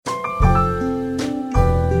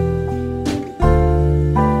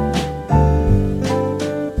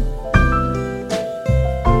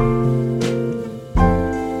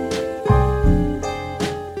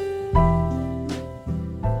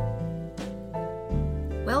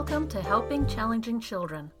Welcome to Helping Challenging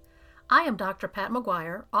Children. I am Dr. Pat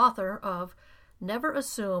McGuire, author of Never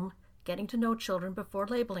Assume Getting to Know Children Before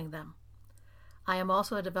Labeling Them. I am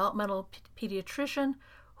also a developmental pediatrician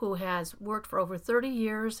who has worked for over 30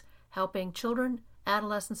 years helping children,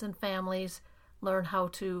 adolescents, and families learn how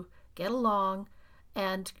to get along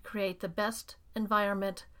and create the best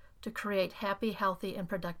environment to create happy, healthy, and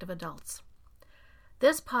productive adults.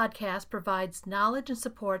 This podcast provides knowledge and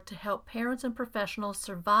support to help parents and professionals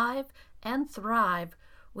survive and thrive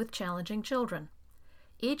with challenging children.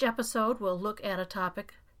 Each episode will look at a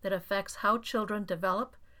topic that affects how children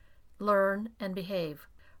develop, learn, and behave.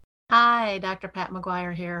 Hi, Dr. Pat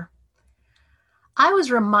McGuire here. I was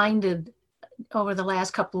reminded over the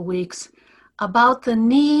last couple of weeks about the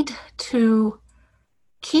need to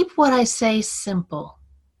keep what I say simple.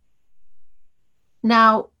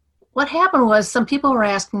 Now, what happened was some people were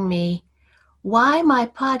asking me why my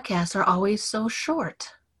podcasts are always so short.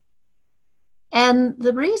 And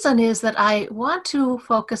the reason is that I want to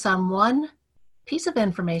focus on one piece of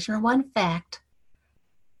information or one fact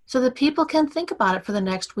so that people can think about it for the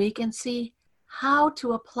next week and see how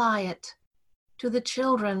to apply it to the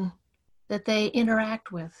children that they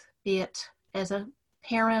interact with, be it as a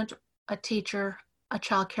parent, a teacher, a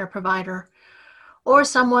child care provider, or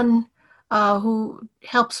someone who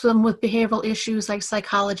helps them with behavioral issues like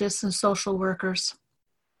psychologists and social workers.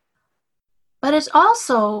 But it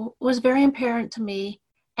also was very apparent to me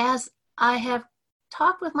as I have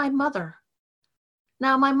talked with my mother.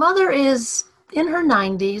 Now, my mother is in her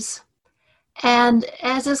 90s, and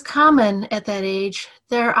as is common at that age,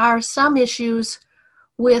 there are some issues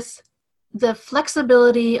with the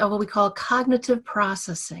flexibility of what we call cognitive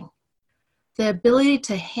processing, the ability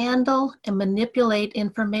to handle and manipulate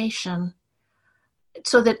information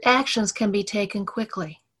so that actions can be taken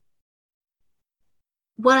quickly.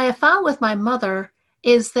 What I have found with my mother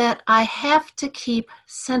is that I have to keep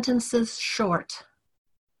sentences short.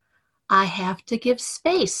 I have to give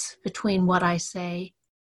space between what I say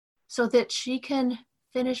so that she can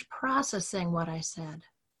finish processing what I said.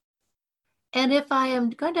 And if I am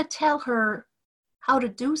going to tell her how to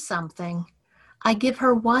do something, I give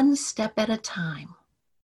her one step at a time.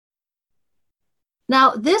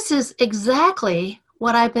 Now, this is exactly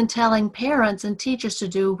what I've been telling parents and teachers to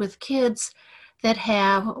do with kids that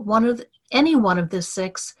have any one of the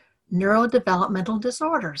 6 neurodevelopmental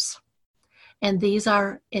disorders. And these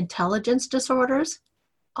are intelligence disorders,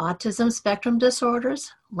 autism spectrum disorders,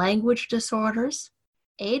 language disorders,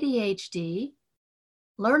 ADHD,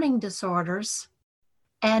 learning disorders,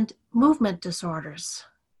 and movement disorders.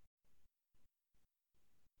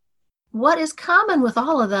 What is common with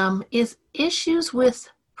all of them is issues with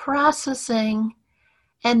processing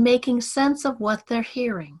and making sense of what they're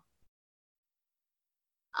hearing.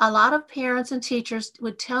 A lot of parents and teachers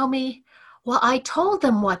would tell me, well, I told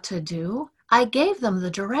them what to do. I gave them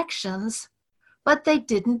the directions, but they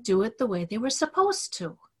didn't do it the way they were supposed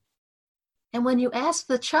to. And when you ask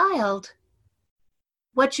the child,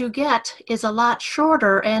 what you get is a lot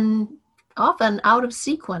shorter and often out of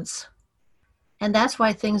sequence. And that's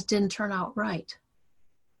why things didn't turn out right.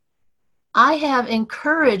 I have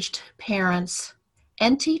encouraged parents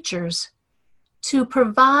and teachers to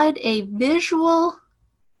provide a visual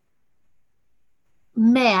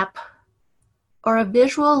map or a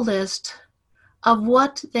visual list of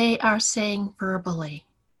what they are saying verbally.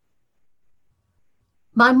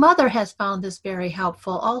 My mother has found this very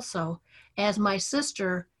helpful also, as my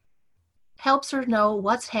sister helps her know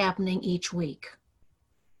what's happening each week.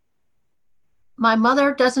 My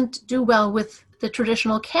mother doesn't do well with the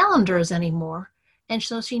traditional calendars anymore, and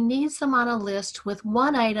so she needs them on a list with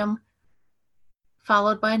one item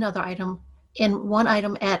followed by another item in one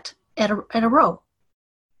item at a row.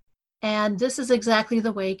 And this is exactly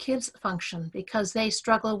the way kids function because they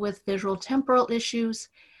struggle with visual temporal issues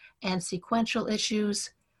and sequential issues.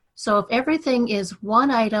 So if everything is one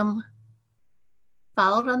item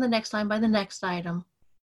followed on the next line by the next item,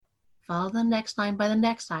 followed the next line by the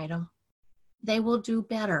next item, they will do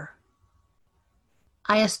better.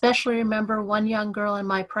 I especially remember one young girl in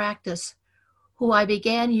my practice who I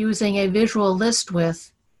began using a visual list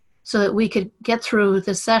with so that we could get through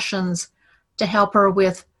the sessions to help her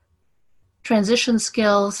with transition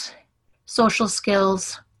skills, social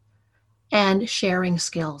skills, and sharing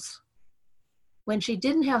skills. When she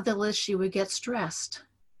didn't have the list, she would get stressed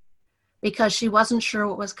because she wasn't sure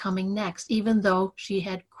what was coming next, even though she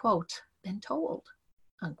had, quote, been told,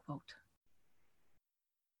 unquote.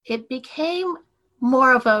 It became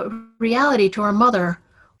more of a reality to her mother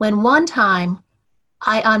when one time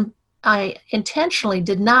I intentionally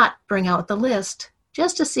did not bring out the list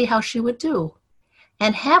just to see how she would do.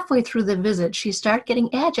 And halfway through the visit, she started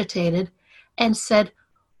getting agitated and said,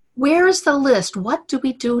 "Where is the list? What do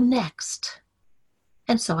we do next?"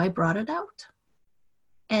 And so I brought it out.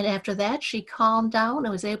 And after that, she calmed down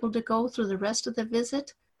and was able to go through the rest of the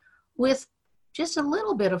visit with just a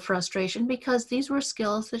little bit of frustration because these were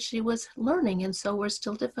skills that she was learning and so were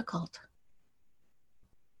still difficult.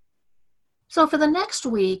 So for the next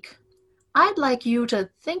week, I'd like you to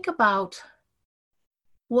think about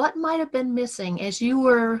what might have been missing as you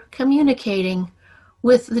were communicating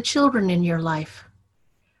with the children in your life.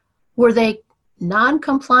 Were they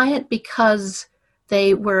non-compliant because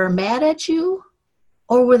they were mad at you?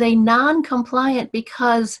 Or were they non-compliant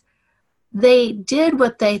because they did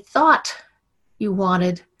what they thought you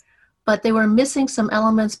wanted, but they were missing some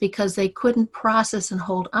elements because they couldn't process and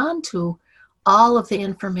hold on to all of the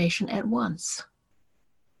information at once?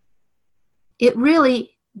 It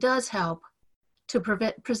really does help to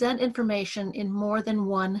present information in more than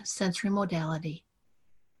one sensory modality.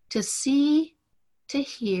 To see, to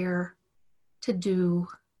hear, to do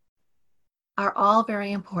are all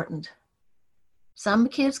very important. Some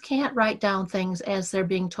kids can't write down things as they're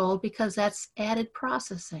being told because that's added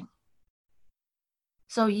processing.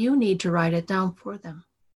 So you need to write it down for them.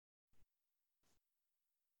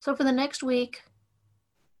 So for the next week,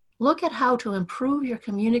 look at how to improve your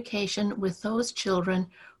communication with those children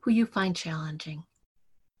who you find challenging.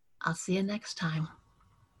 I'll see you next time.